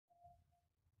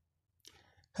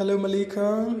Hello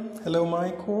Malika, hello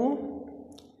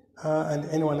Michael, and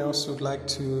anyone else who'd like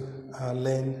to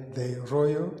learn the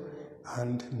royal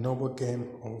and noble game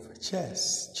of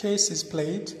chess. Chess is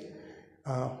played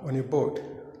on a board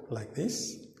like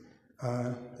this.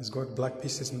 It's got black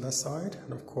pieces on that side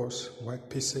and of course white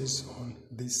pieces on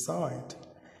this side.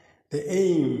 The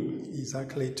aim is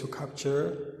actually to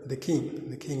capture the king.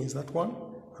 The king is that one,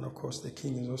 and of course the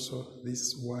king is also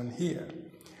this one here.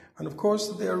 And of course,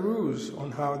 there are rules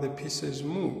on how the pieces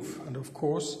move. And of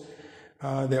course,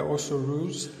 there are also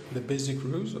rules, the basic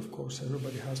rules. Of course,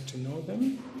 everybody has to know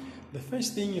them. The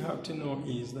first thing you have to know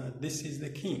is that this is the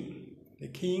king. The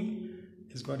king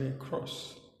has got a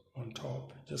cross on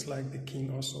top, just like the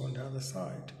king also on the other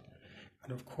side.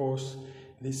 And of course,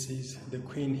 this is the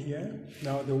queen here.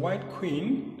 Now, the white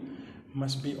queen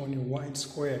must be on a white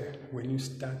square when you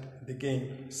start the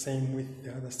game. Same with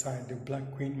the other side. The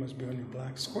black queen must be on a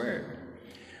black square.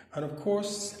 And of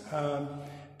course,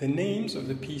 the names of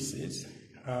the pieces.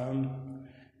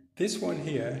 This one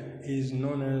here is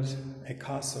known as a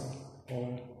castle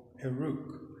or a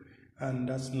rook. And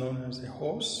that's known as a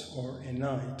horse or a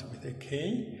knight with a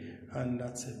K. And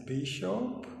that's a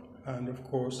bishop. And of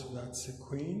course, that's a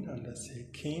queen. And that's a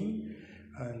king.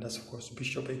 And that's of course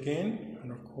bishop again,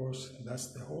 and of course that's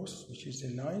the horse, which is a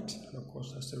knight, and of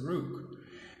course that's the rook.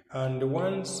 And the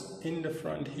ones in the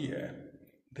front here,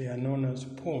 they are known as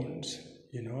pawns,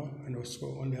 and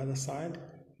also on the other side,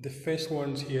 the first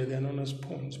ones here, they are known as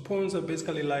pawns. Pawns are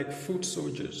basically like foot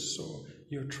soldiers, so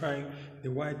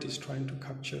the white is trying to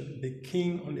capture the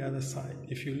king on the other side.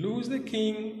 If you lose the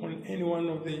king on any one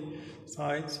of the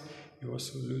sides, you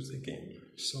also lose the game.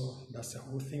 So that's the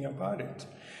whole thing about it.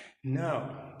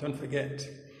 Now, don't forget,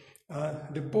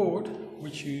 the board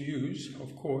which you use,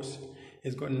 of course,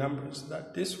 has got numbers.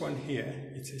 That this one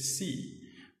here, it's a C,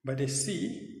 but a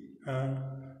C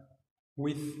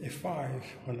with a 5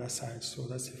 on that side, so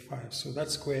that's a 5. So that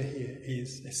square here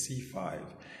is a C5.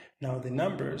 Now the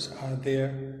numbers are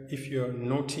there if you're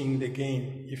noting the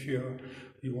game, if you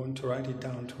want to write it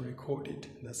down to record it.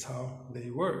 That's how they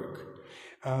work.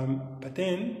 But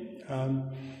then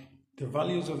the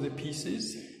values of the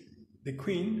pieces. The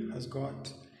queen has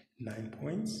got 9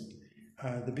 points,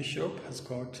 the bishop has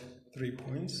got 3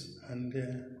 points, and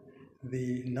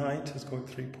the knight has got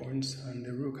 3 points, and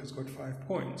the rook has got 5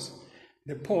 points.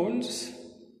 The pawns,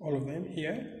 all of them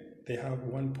here, they have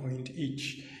 1 point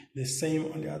each. The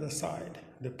same on the other side.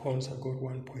 The pawns have got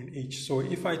 1 point each. So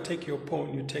if I take your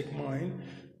pawn, you take mine,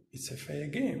 it's a fair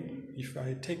game. If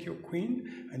I take your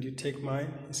queen and you take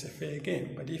mine, it's a fair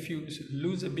game. But if you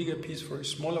lose a bigger piece for a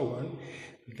smaller one,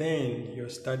 then you're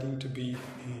starting to be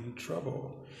in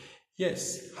trouble.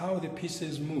 Yes, how the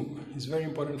pieces move is very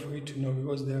important for you to know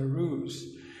because there are rules.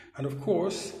 And of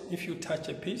course, if you touch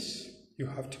a piece, you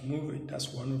have to move it.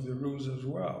 That's one of the rules as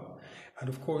well. And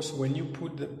of course, when you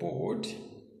put the board,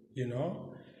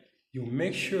 you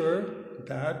make sure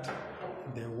that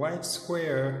the white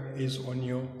square is on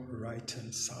your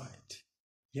right-hand side.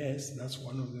 Yes, that's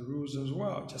one of the rules as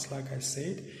well. Just like I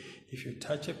said, if you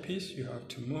touch a piece, you have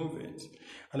to move it.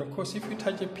 And of course, if you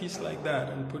touch a piece like that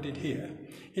and put it here,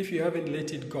 if you haven't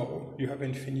let it go, you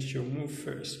haven't finished your move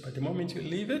first. But the moment you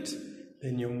leave it,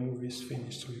 then your move is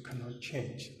finished, so you cannot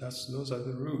change. Those are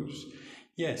the rules.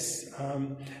 Yes,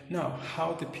 now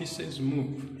how the pieces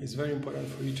move is very important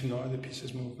for you to know how the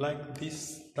pieces move. Like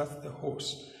this, that's the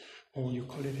horse, or you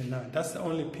call it a knight. That's the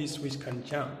only piece which can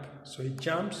jump. So it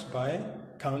jumps by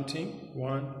counting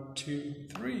 1, 2,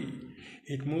 3.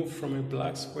 It moves from a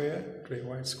black square to a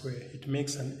white square. It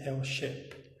makes an L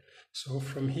shape. So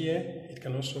from here, it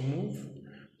can also move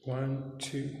 1,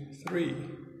 2, 3,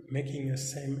 making a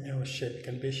same L shape. It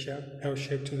can be a L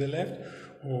shape to the left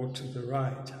or to the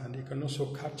right. And it can also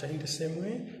capture in the same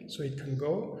way. So it can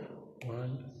go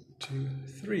 1, 2,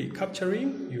 3.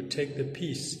 Capturing, you take the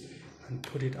piece and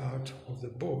put it out of the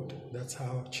board. That's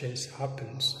how chess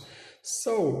happens.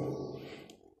 So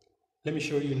let me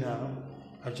show you now.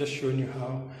 I've just shown you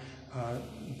how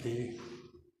the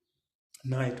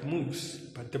knight moves,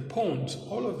 but the pawns,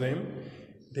 all of them,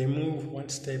 they move one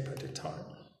step at a time.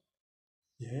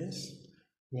 Yes,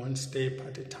 one step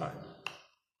at a time.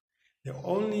 The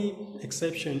only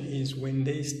exception is when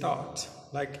they start,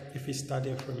 like if he's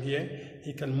starting from here,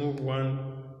 he can move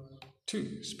 1,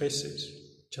 2 spaces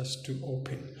just to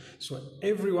open. So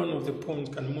every one of the pawns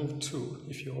can move 2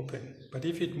 if you open, but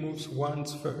if it moves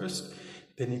once first,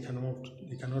 then you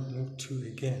cannot move 2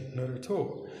 again, not at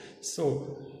all.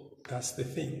 So that's the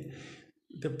thing.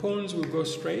 The pawns will go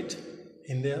straight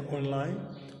in their own line,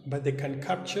 but they can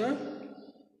capture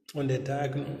on the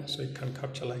diagonal, so it can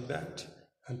capture like that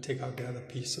and take out the other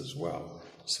piece as well.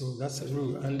 So that's a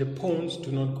rule. And the pawns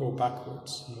do not go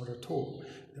backwards, not at all.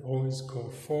 They always go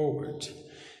forward.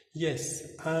 Yes,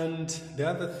 and the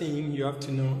other thing you have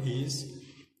to know is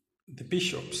the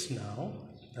bishops now.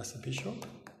 That's a bishop.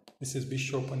 This is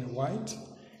bishop on a white,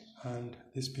 and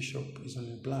this bishop is on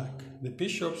a black. The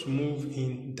bishops move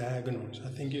in diagonals. I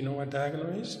think you know what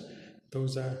diagonal is?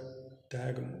 Those are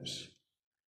diagonals.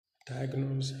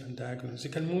 Diagonals and diagonals.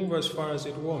 It can move as far as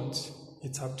it wants.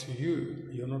 It's up to you.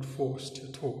 You're not forced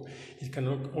at all. It can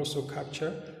also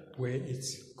capture where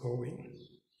it's going.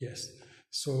 Yes.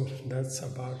 So that's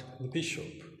about the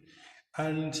bishop.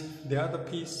 And the other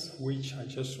piece, which I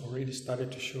just already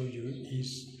started to show you,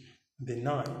 is the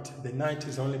knight. The knight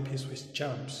is the only piece which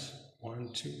jumps.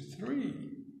 1, 2, 3.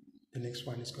 The next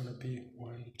one is going to be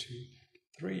 1, 2,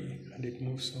 3. And it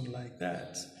moves on like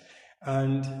that.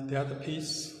 And the other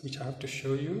piece which I have to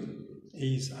show you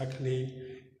is actually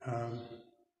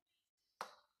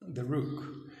the rook.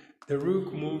 The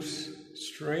rook moves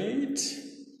straight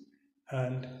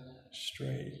and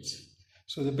straight.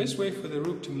 So the best way for the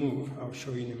rook to move, I'll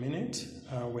show you in a minute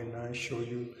when I show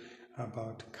you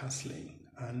about castling.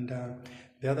 And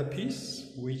the other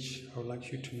piece which I would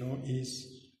like you to know is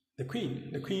the queen.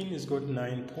 The queen has got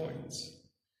 9 points.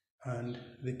 And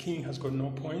the king has got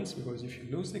no points, because if you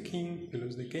lose the king, you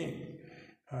lose the game.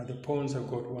 The pawns have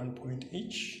got 1 point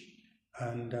each,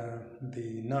 and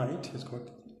the knight has got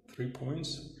 3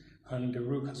 points, and the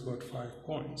rook has got 5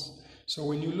 points. So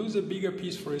when you lose a bigger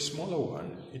piece for a smaller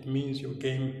one, it means your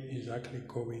game is actually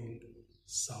going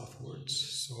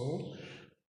southwards. So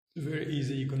very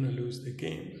easy, you're going to lose the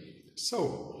game.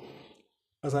 So,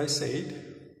 as I said,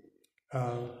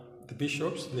 the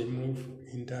bishops, they move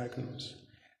in diagonals.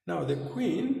 Now the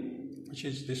queen, which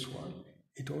is this one,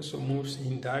 it also moves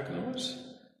in diagonals,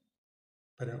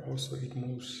 but also it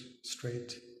moves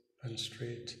straight and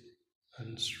straight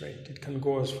and straight. It can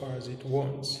go as far as it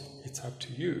wants. It's up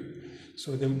to you.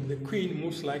 So the queen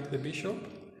moves like the bishop.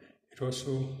 It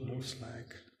also moves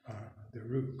like the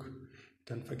rook.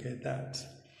 Don't forget that.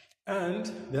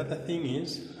 And the other thing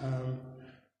is,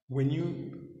 when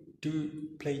you do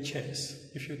play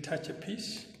chess, if you touch a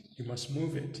piece, you must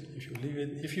move it. If you leave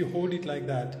it, if you hold it like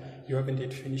that, you haven't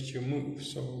yet finished your move.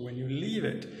 So when you leave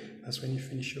it, that's when you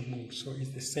finish your move. So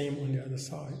it's the same on the other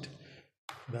side.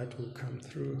 That will come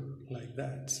through like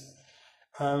that.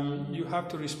 You have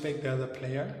to respect the other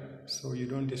player, so you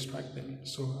don't distract them.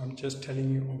 So I'm just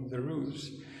telling you of the rules.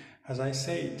 As I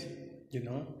said,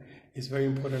 it's very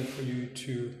important for you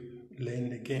to learn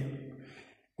the game.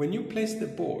 When you place the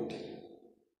board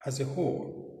as a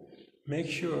whole, make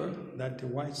sure that the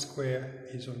white square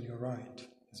is on your right.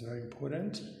 It's very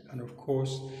important. And of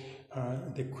course,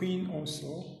 the queen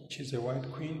also, which is a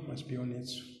white queen, must be on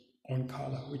its own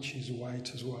color, which is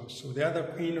white as well. So the other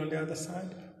queen on the other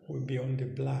side will be on the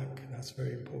black. That's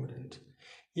very important.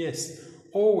 Yes,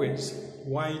 always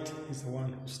white is the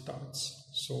one who starts.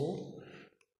 So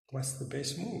what's the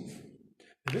best move?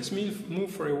 The best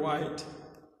move for a white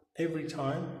every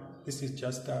time, this is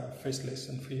just a first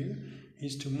lesson for you,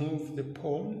 is to move the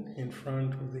pawn in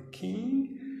front of the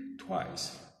king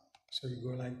twice. So you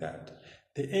go like that.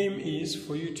 The aim is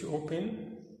for you to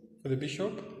open for the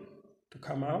bishop to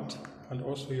come out, and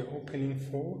also you're opening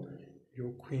for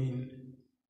your queen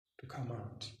to come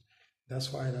out.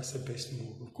 That's why that's the best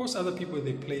move. Of course, other people,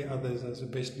 they play others as the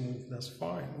best move. That's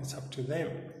fine. It's up to them.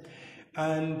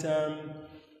 And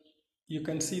you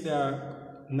can see there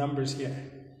are numbers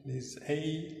here. There's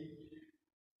A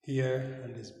here,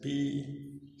 and there's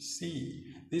B,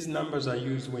 C. These numbers are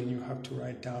used when you have to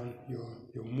write down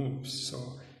your moves.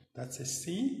 So that's a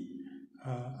C,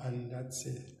 and that's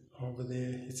a, over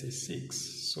there it's a 6.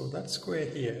 So that square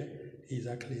here is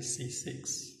actually C6.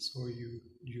 So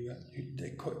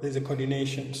there's a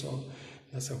coordination. So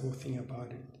that's the whole thing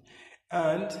about it.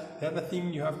 And the other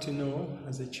thing you have to know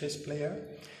as a chess player,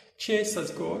 chess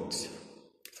has got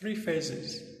 3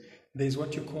 phases. There's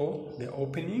what you call the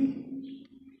opening,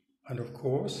 and of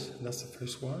course, that's the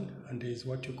first one. And there's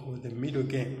what you call the middle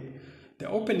game. The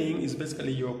opening is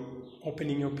basically you're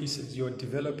opening your pieces. You're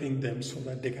developing them so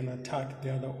that they can attack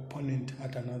the other opponent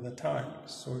at another time.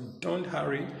 So don't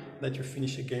hurry that you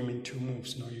finish a game in 2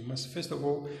 moves. No, you must first of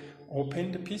all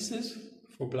open the pieces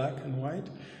for black and white.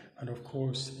 And of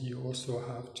course, you also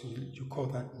have to, you call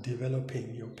that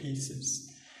developing your pieces.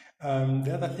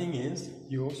 The other thing is,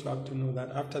 you also have to know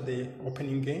that after the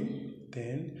opening game,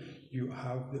 then you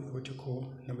have what you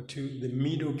call, number 2, the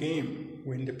middle game.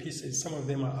 When the pieces, some of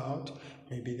them are out,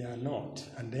 maybe they are not.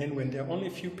 And then when there are only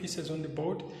a few pieces on the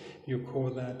board, you call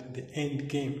that the end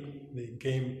game. The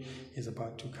game is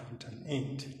about to come to an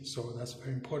end. So that's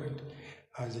very important.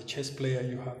 As a chess player,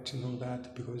 you have to know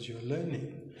that because you're learning.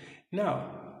 Now,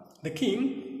 the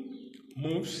king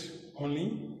moves only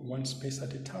one space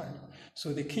at a time.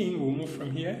 So the king will move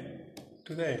from here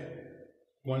to there,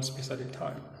 one space at a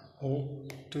time, or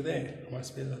to there, one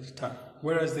space at a time.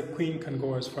 Whereas the queen can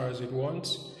go as far as it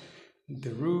wants,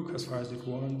 the rook as far as it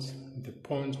wants, the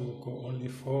pawns will go only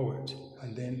forward,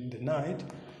 and then the knight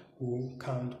will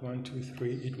count 1, 2,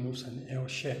 3. It moves an L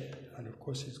shape, and of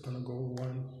course it's going to go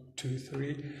 1, 2,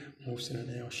 3, moves in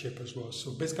an L shape as well.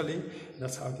 So basically,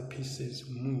 that's how the pieces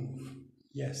move.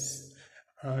 Yes.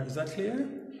 Is that clear?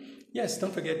 Yes,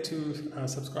 don't forget to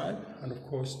subscribe, and of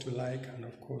course to like, and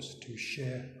of course to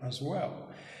share as well.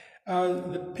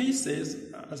 The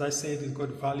pieces, as I said, is got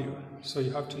value. So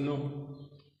you have to know,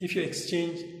 if you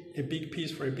exchange a big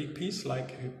piece for a big piece,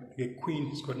 like a queen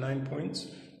has got 9 points,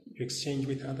 you exchange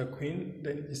with other queen,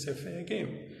 then it's a fair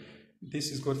game. This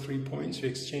has got 3 points, you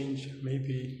exchange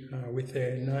maybe with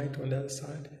a knight on the other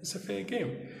side, it's a fair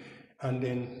game. And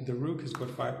then the rook has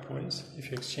got 5 points, if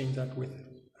you exchange that with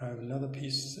another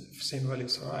piece, same value,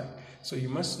 it's alright. So you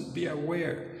must be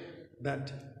aware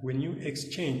that when you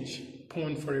exchange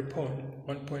pawn for a pawn,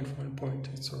 1 point for 1 point,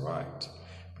 it's alright.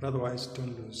 But otherwise,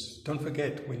 don't lose. Don't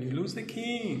forget, when you lose the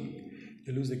king,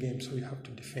 you lose the game, so you have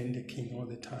to defend the king all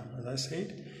the time. As I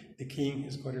said, the king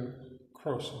has got a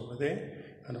cross over there,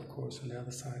 and of course on the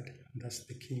other side, that's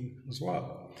the king as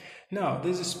well. Now,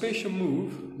 there's a special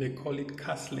move, they call it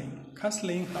castling.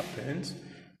 Castling happens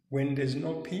when there's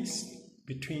no piece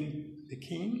between the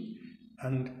king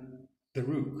and the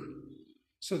rook.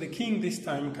 So the king this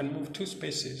time can move 2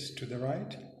 spaces to the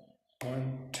right,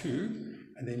 1, 2,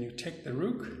 and then you take the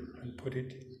rook and put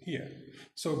it here.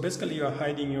 So basically you are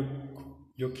hiding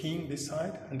your king this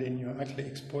side, and then you're actually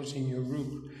exposing your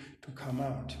rook to come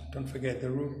out. Don't forget,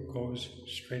 the rook goes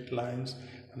straight lines,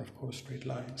 and of course straight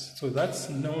lines. So that's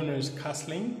known as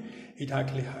castling. It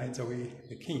actually hides away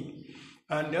the king.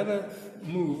 And the other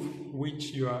move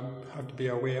which you have to be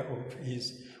aware of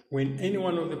is when any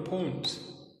one of the pawns,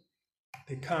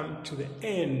 they come to the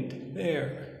end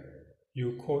there,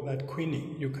 you call that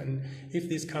queening. You can, if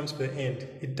this comes to the end,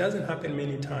 it doesn't happen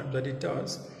many times, but it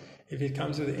does. If it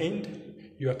comes to the end,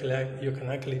 you can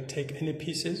actually take any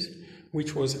pieces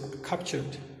which was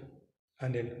captured,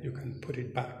 and then you can put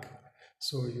it back.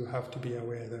 So you have to be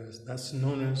aware that that's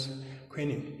known as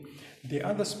queening. The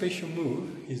other special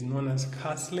move is known as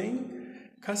castling.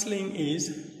 Castling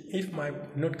is,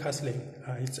 not castling,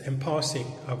 it's impassing.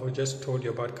 I've just told you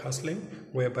about castling,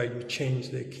 whereby you change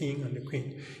the king and the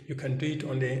queen. You can do it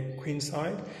on the queen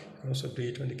side, you can also do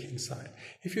it on the king side.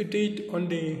 If you do it on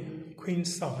the queen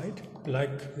side,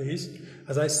 like this,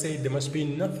 as I said, there must be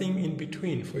nothing in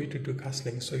between for you to do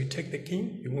castling. So you take the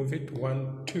king, you move it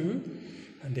 1, 2,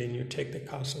 and then you take the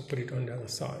castle, put it on the other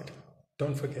side.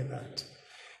 Don't forget that.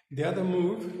 The other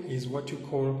move is what you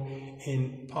call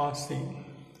impassing.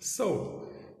 So,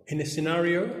 in a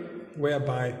scenario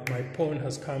whereby my pawn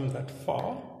has come that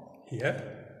far here,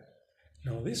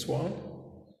 now this one,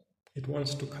 it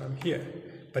wants to come here,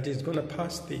 but it's going to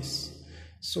pass this.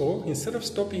 So, instead of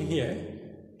stopping here,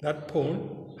 that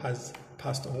pawn has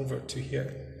passed over to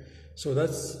here. So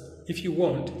that's, if you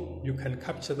want, you can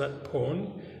capture that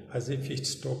pawn as if it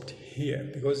stopped here,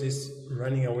 because it's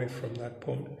running away from that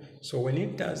pawn. So when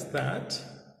it does that,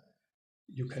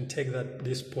 you can take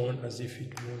this pawn as if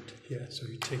it moved here, so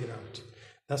you take it out.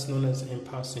 That's known as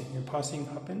impassing. Impassing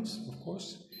happens, of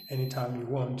course, anytime you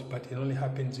want, but it only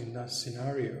happens in that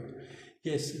scenario.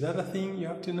 Yes, the other thing you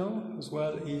have to know as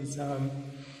well is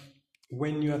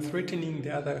when you are threatening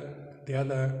the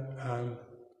other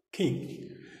king,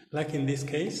 like in this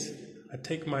case, I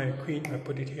take my queen, I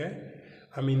put it here,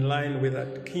 I'm in line with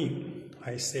that king,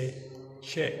 I say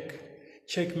check.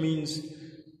 Check means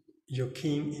your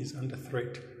king is under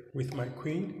threat with my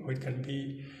queen, or it can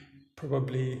be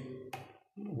probably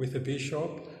with a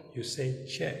bishop, you say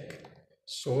check.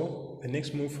 So the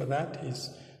next move for that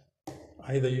is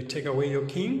either you take away your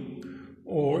king,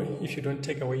 or if you don't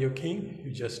take away your king,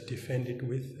 you just defend it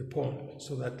with the pawn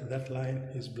so that that line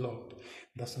is blocked.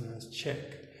 That's known as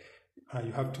check.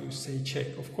 You have to say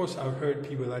check. Of course, I've heard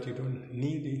people that you don't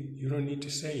need to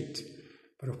say it,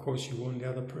 but of course you want the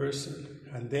other person.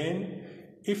 And then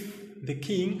if the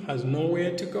king has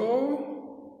nowhere to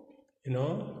go,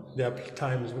 there are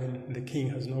times when the king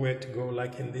has nowhere to go,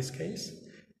 like in this case,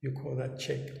 you call that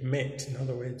checkmate. In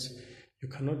other words, you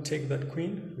cannot take that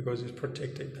queen because it's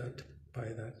protected by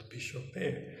that bishop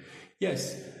there.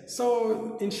 Yes,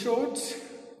 so in short,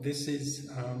 this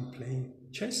is playing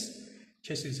chess.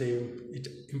 Chess it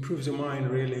improves your mind,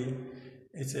 really.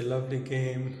 It's a lovely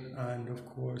game, and of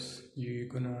course you're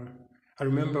gonna I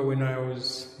remember when I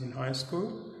was in high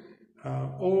school,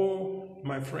 all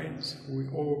my friends, we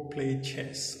all played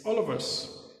chess. All of us,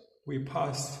 we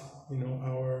passed,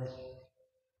 our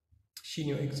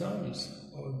senior exams,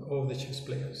 all the chess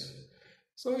players.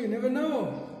 So you never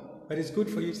know, but it's good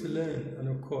for you to learn, and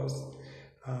of course,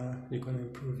 you're going to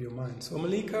improve your mind. So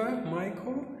Malika,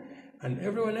 Michael, and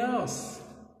everyone else,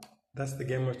 that's the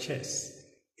game of chess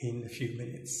in a few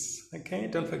minutes. Okay,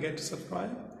 don't forget to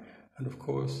subscribe, and of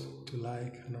course to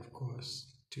like, and of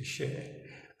course to share.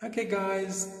 Okay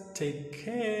guys, take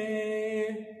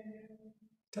care.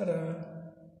 Ta-da.